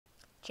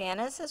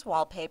Janice is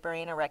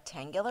wallpapering a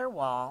rectangular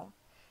wall,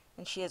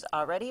 and she has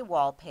already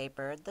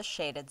wallpapered the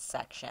shaded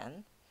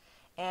section,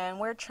 and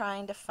we're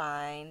trying to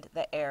find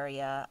the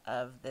area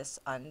of this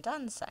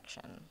undone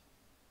section.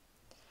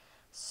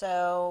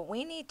 So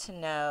we need to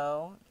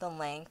know the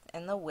length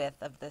and the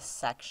width of this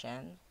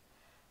section.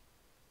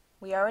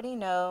 We already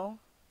know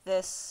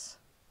this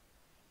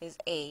is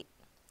 8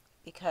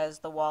 because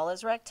the wall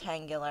is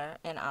rectangular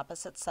and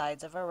opposite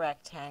sides of a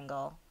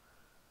rectangle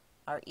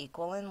are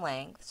equal in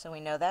length, so we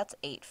know that's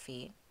 8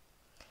 feet.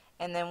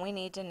 And then we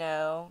need to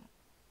know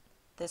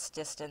this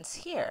distance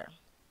here.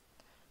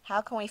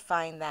 How can we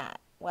find that?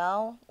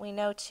 Well, we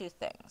know two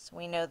things.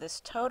 We know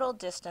this total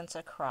distance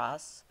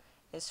across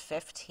is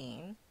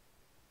 15,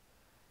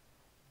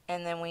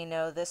 and then we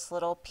know this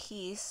little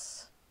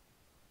piece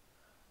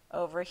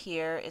over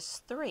here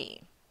is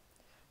 3.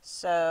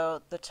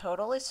 So the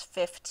total is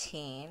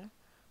 15,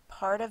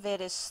 part of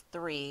it is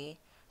 3,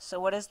 so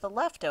what does the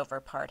leftover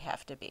part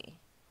have to be?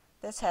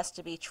 This has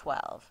to be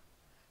 12.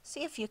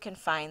 See if you can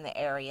find the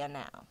area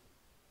now.